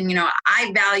stand in,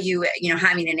 I value,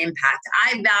 having an impact.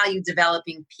 I value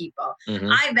developing people.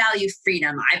 I value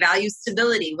freedom. I value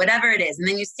stability, whatever it is. And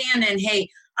then you stand in, hey,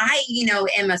 I,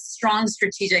 am a strong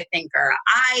strategic thinker.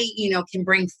 I, can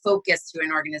bring focus to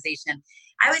an organization.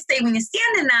 I would say when you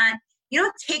stand in that, you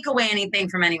don't take away anything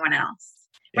from anyone else.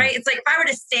 Yeah. Right? It's like if I were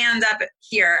to stand up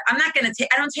here, I'm not going to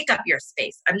I don't take up your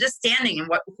space. I'm just standing in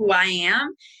who I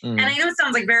am. And I know it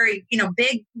sounds like very,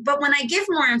 big, but when I give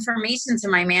more information to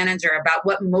my manager about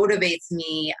what motivates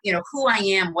me, who I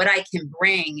am, what I can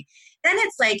bring, then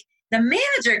it's like the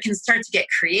manager can start to get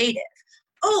creative.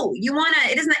 Oh,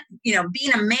 it isn't that,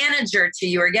 being a manager to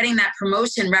you or getting that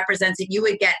promotion represents that you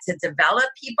would get to develop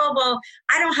people. Well,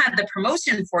 I don't have the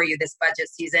promotion for you this budget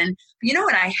season. But you know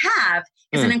what I have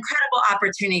is an incredible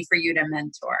opportunity for you to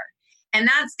mentor. And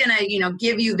that's going to,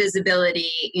 give you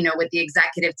visibility, with the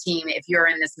executive team if you're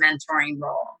in this mentoring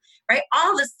role, right?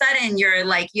 All of a sudden you're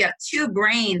like, you have two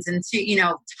brains and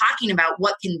talking about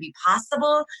what can be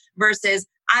possible versus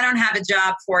I don't have a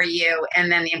job for you.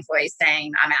 And then the employee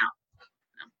saying, I'm out.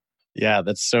 Yeah,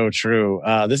 that's so true.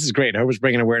 This is great. I hope it's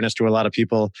bringing awareness to a lot of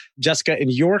people. Jessica, in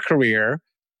your career,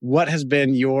 what has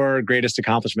been your greatest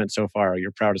accomplishment so far,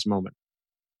 your proudest moment?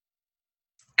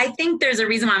 I think there's a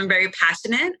reason why I'm very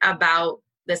passionate about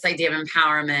this idea of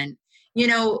empowerment.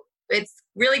 It's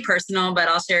really personal, but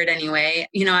I'll share it anyway.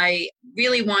 I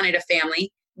really wanted a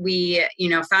family. We,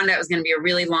 found out it was going to be a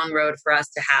really long road for us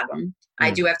to have them.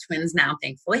 I do have twins now,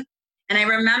 thankfully. And I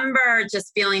remember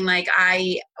just feeling like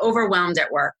I overwhelmed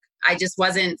at work. I just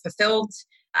wasn't fulfilled.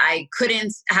 I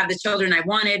couldn't have the children I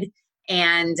wanted.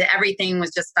 And everything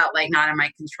was just felt like not in my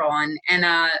control. And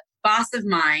a boss of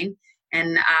mine,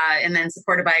 and then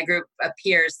supported by a group of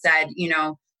peers said,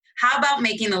 how about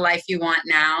making the life you want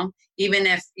now, even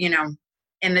if,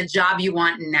 in the job you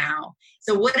want now?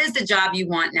 So what is the job you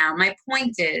want now? My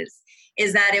point is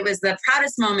that it was the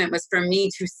proudest moment was for me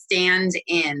to stand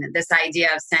in this idea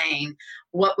of saying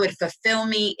what would fulfill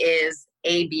me is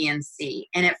A, B, and C.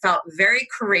 And it felt very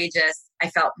courageous. I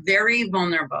felt very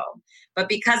vulnerable. But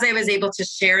because I was able to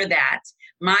share that,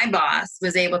 my boss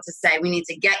was able to say, we need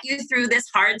to get you through this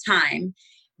hard time,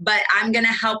 but I'm going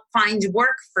to help find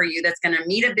work for you that's going to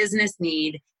meet a business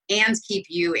need and keep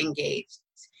you engaged.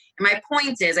 And my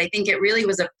point is, I think it really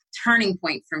was a turning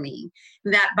point for me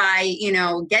that by,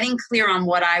 getting clear on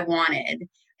what I wanted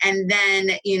and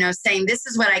then, saying, this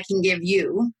is what I can give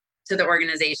you to the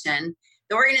organization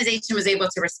was able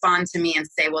to respond to me and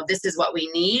say, well, this is what we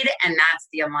need. And that's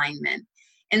the alignment.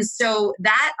 And so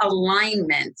that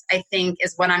alignment, I think,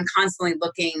 is what I'm constantly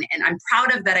looking. And I'm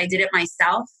proud of that I did it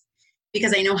myself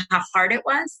because I know how hard it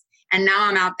was. And now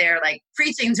I'm out there like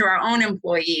preaching to our own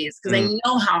employees because I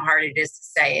know how hard it is to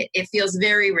say it. It feels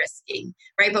very risky,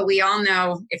 right? But we all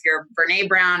know if you're Brene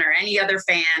Brown or any other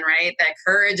fan, right, that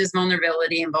courage is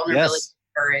vulnerability and vulnerability is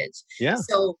courage. Yeah.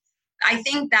 So I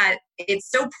think that it's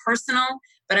so personal,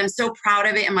 but I'm so proud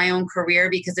of it in my own career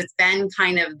because it's been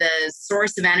kind of the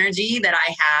source of energy that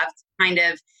I have to kind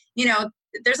of,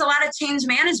 there's a lot of change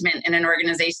management in an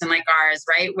organization like ours,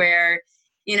 right? Where,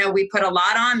 we put a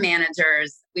lot on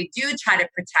managers. We do try to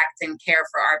protect and care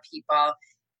for our people.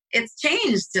 It's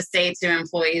changed to say to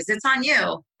employees, it's on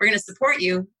you. We're going to support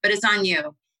you, but it's on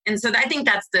you. And so I think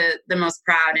that's the most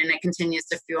proud, and it continues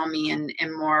to fuel me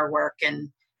in more work and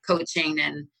coaching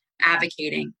and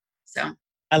advocating. So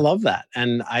I love that.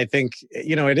 And I think,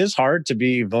 it is hard to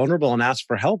be vulnerable and ask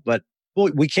for help, but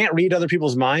we can't read other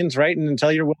people's minds, right? And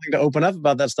until you're willing to open up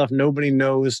about that stuff, nobody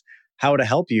knows how to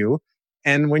help you.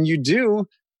 And when you do,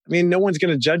 no one's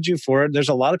going to judge you for it. There's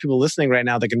a lot of people listening right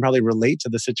now that can probably relate to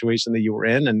the situation that you were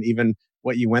in and even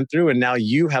what you went through. And now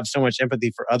you have so much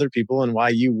empathy for other people and why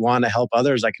you want to help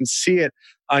others. I can see it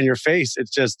on your face.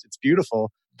 It's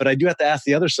beautiful. But I do have to ask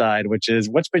the other side, which is,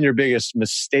 what's been your biggest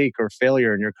mistake or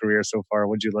failure in your career so far?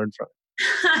 What did you learn from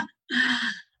it?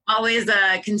 Always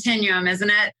a continuum, isn't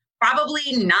it?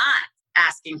 Probably not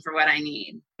asking for what I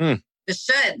need. The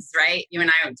shoulds, right? You and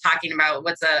I were talking about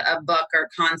what's a book or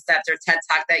concept or TED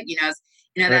Talk that,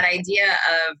 that idea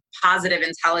of positive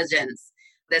intelligence,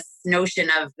 this notion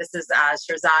of, this is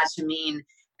Shirzad Chamine,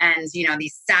 and,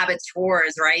 these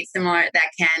saboteurs, right? Similar,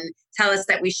 that can tell us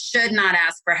that we should not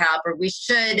ask for help or we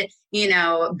should,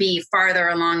 be farther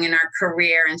along in our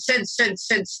career and should. And,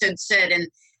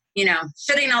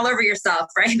 shitting all over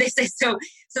yourself, right? They say so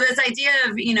this idea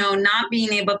of, not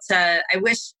being able to, I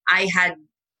wish I had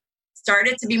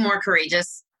started to be more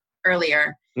courageous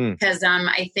earlier because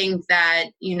I think that,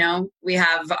 we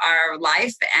have our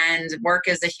life and work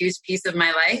is a huge piece of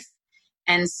my life.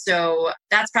 And so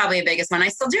that's probably the biggest one. I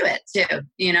still do it too.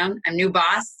 I'm new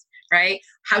boss, right?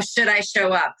 How should I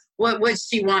show up? What would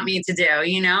she want me to do?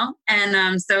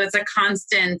 And so it's a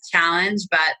constant challenge,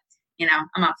 but,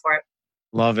 I'm up for it.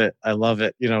 Love it. I love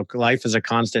it. Life is a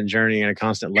constant journey and a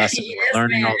constant lesson. Yes, We're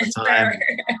learning man. all the time.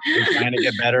 We're trying to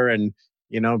get better and,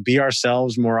 be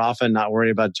ourselves more often, not worry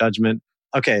about judgment.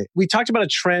 Okay. We talked about a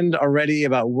trend already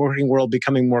about working world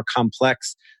becoming more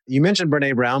complex. You mentioned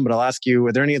Brene Brown, but I'll ask you,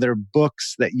 are there any other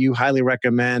books that you highly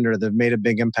recommend or that have made a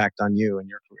big impact on you and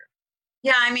your career?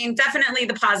 Yeah, I mean, definitely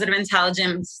The Positive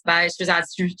Intelligence by Shazad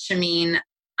Shamin.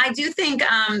 I do think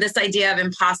this idea of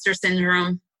imposter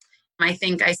syndrome, I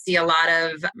think I see a lot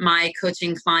of my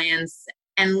coaching clients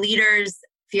and leaders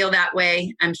feel that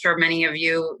way. I'm sure many of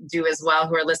you do as well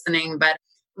who are listening. But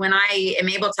when I am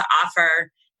able to offer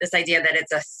this idea that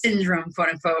it's a syndrome, quote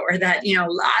unquote, or that, a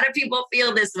lot of people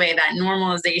feel this way, that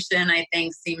normalization, I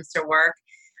think, seems to work.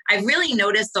 I've really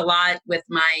noticed a lot with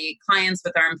my clients,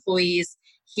 with our employees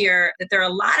here, that there are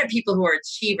a lot of people who are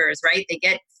achievers, right? They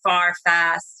get far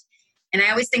fast. And I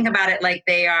always think about it like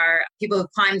they are people who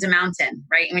climbed a mountain,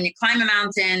 right? And when you climb a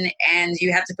mountain and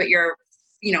you have to put your,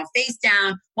 face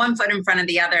down, one foot in front of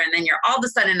the other, and then you're all of a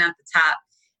sudden at the top,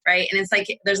 right? And it's like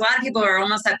there's a lot of people who are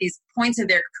almost at these points of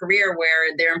their career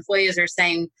where their employers are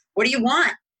saying, what do you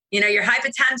want? You're high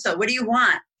potential. What do you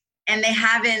want? And they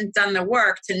haven't done the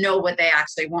work to know what they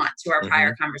actually want, to our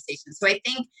prior conversation. So I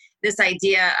think this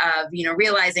idea of,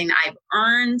 realizing I've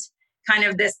earned kind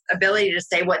of this ability to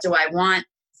say, what do I want?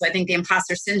 So I think the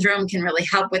imposter syndrome can really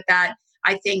help with that.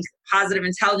 I think positive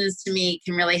intelligence to me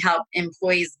can really help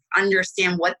employees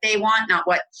understand what they want, not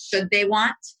what should they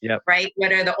want, right?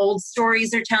 What are the old stories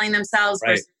they're telling themselves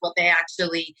versus what they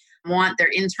actually want, their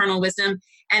internal wisdom.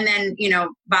 And then,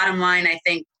 bottom line, I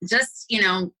think just,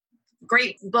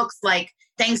 great books like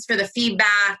Thanks for the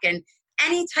Feedback and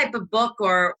any type of book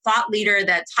or thought leader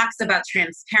that talks about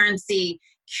transparency,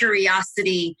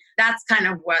 curiosity. That's kind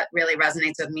of what really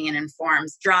resonates with me and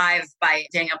informs. Drive by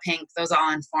Daniel Pink. Those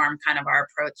all inform kind of our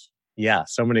approach. Yeah,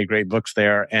 so many great books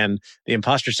there. And the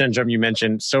imposter syndrome you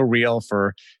mentioned, so real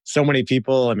for so many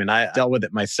people. I mean, I dealt with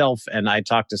it myself and I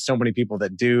talked to so many people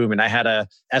that do. I mean, I had a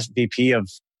SVP of,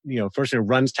 person who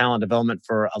runs talent development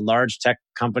for a large tech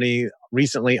company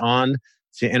recently on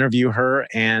to interview her.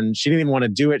 And she didn't even want to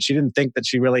do it. She didn't think that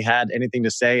she really had anything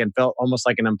to say and felt almost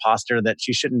like an imposter, that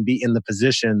she shouldn't be in the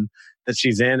position that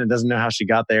she's in and doesn't know how she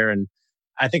got there. And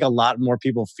I think a lot more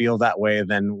people feel that way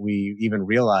than we even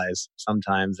realize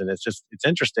sometimes. And it's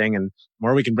interesting. And the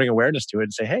more we can bring awareness to it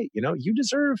and say, hey, you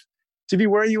deserve to be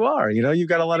where you are. You've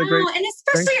got a lot of great. And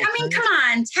especially, come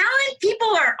on, talent people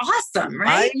are awesome,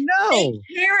 right? I know.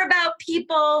 They care about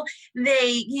people.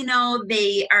 They,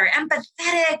 they are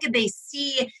empathetic. They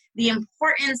see the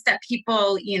importance that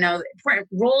people, important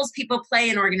roles people play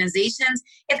in organizations.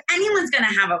 If anyone's going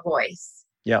to have a voice,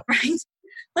 right?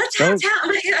 Let's have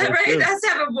talent, right? Let's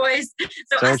have a voice.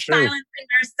 So us silencing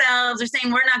ourselves or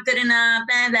saying we're not good enough,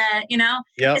 it's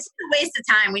just a waste of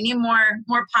time. We need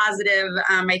more positive,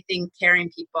 I think, caring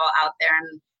people out there.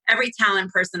 And every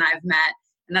talent person I've met,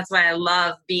 and that's why I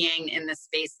love being in this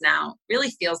space now, really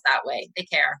feels that way. They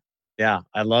care. Yeah,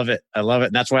 I love it.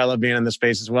 And that's why I love being in this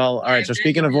space as well. All right. So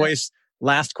speaking of voice,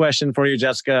 last question for you,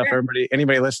 Jessica, for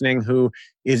anybody listening who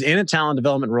is in a talent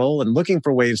development role and looking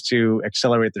for ways to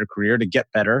accelerate their career to get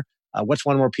better. What's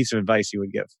one more piece of advice you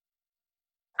would give?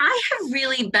 I have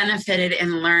really benefited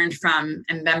and learned from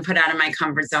and been put out of my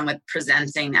comfort zone with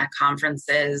presenting at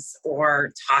conferences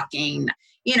or talking,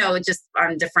 just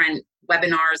on different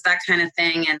webinars, that kind of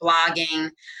thing, and blogging.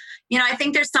 I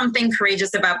think there's something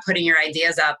courageous about putting your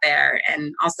ideas out there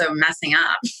and also messing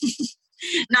up.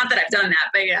 Not that I've done that,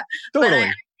 but yeah. Totally. But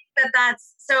I think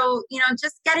that's so,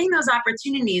 just getting those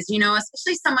opportunities,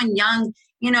 especially someone young,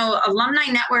 alumni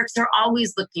networks are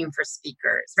always looking for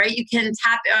speakers, right? You can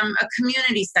tap a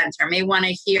community center, may want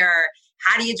to hear,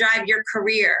 how do you drive your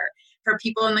career for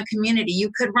people in the community?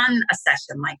 You could run a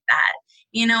session like that.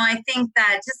 I think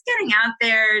that just getting out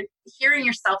there, hearing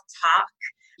yourself talk,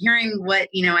 hearing what,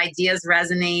 ideas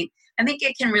resonate, I think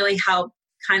it can really help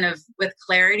kind of with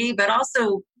clarity, but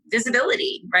also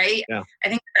visibility, right? Yeah. I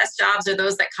think the best jobs are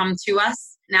those that come to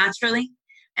us naturally.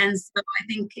 And so I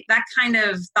think that kind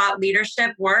of thought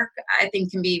leadership work, I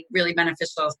think can be really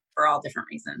beneficial for all different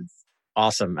reasons.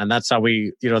 Awesome. And that's how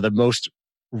we, the most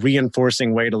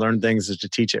reinforcing way to learn things is to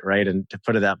teach it, right? And to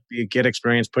put it out, get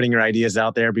experience, putting your ideas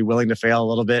out there, be willing to fail a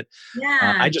little bit.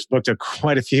 Yeah. I just booked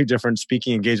quite a few different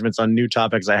speaking engagements on new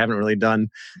topics I haven't really done.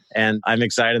 And I'm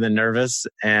excited and nervous.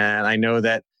 And I know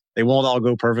that they won't all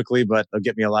go perfectly, but they'll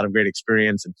get me a lot of great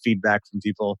experience and feedback from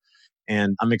people.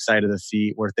 And I'm excited to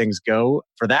see where things go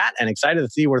for that and excited to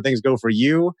see where things go for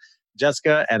you,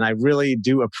 Jessica. And I really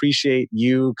do appreciate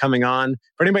you coming on.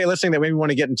 For anybody listening that maybe want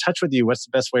to get in touch with you, what's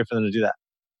the best way for them to do that?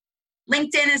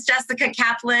 LinkedIn is Jessica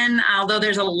Kaplan, although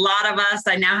there's a lot of us.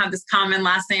 I now have this common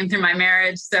last name through my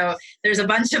marriage, so there's a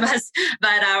bunch of us,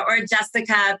 but or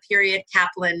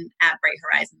Jessica.Kaplan at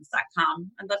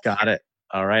brighthorizons.com. Got it.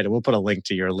 All right. And we'll put a link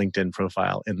to your LinkedIn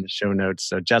profile in the show notes.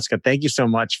 So Jessica, thank you so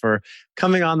much for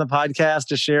coming on the podcast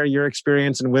to share your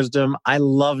experience and wisdom. I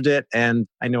loved it. And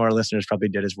I know our listeners probably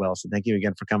did as well. So thank you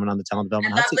again for coming on the Talent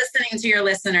Development Hot Seat. I love listening to your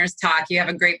listeners talk. You have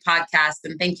a great podcast.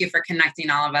 And thank you for connecting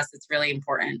all of us. It's really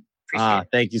important. Appreciate it.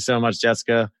 Thank you so much,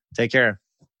 Jessica. Take care.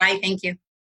 Bye. Thank you.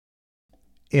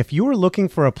 If you're looking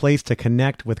for a place to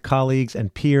connect with colleagues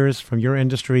and peers from your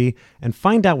industry and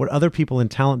find out what other people in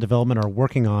talent development are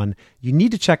working on, you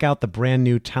need to check out the brand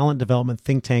new Talent Development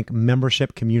Think Tank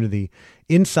membership community.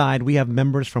 Inside, we have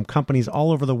members from companies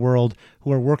all over the world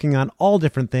who are working on all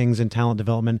different things in talent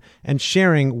development and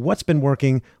sharing what's been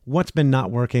working, what's been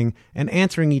not working, and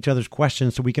answering each other's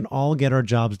questions so we can all get our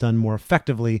jobs done more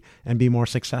effectively and be more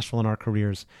successful in our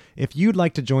careers. If you'd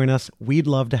like to join us, we'd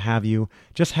love to have you.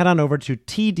 Just head on over to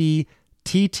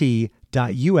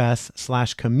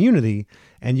tdtt.us/community,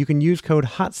 and you can use code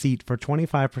HOTSEAT for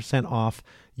 25% off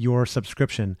your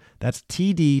subscription. That's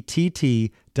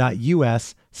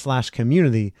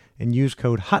tdtt.us/community and use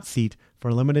code HOTSEAT for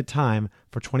a limited time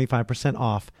for 25%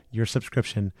 off your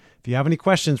subscription. If you have any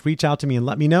questions, reach out to me and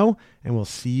let me know, and we'll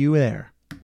see you there.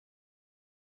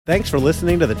 Thanks for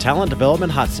listening to the Talent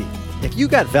Development Hot Seat. If you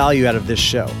got value out of this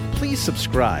show, please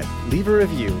subscribe, leave a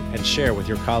review, and share with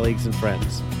your colleagues and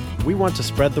friends. We want to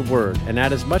spread the word and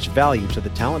add as much value to the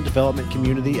talent development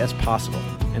community as possible,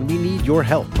 and we need your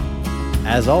help.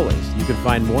 As always, you can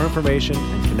find more information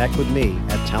and connect with me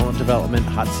at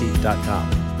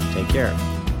talentdevelopmenthotseat.com. Take care.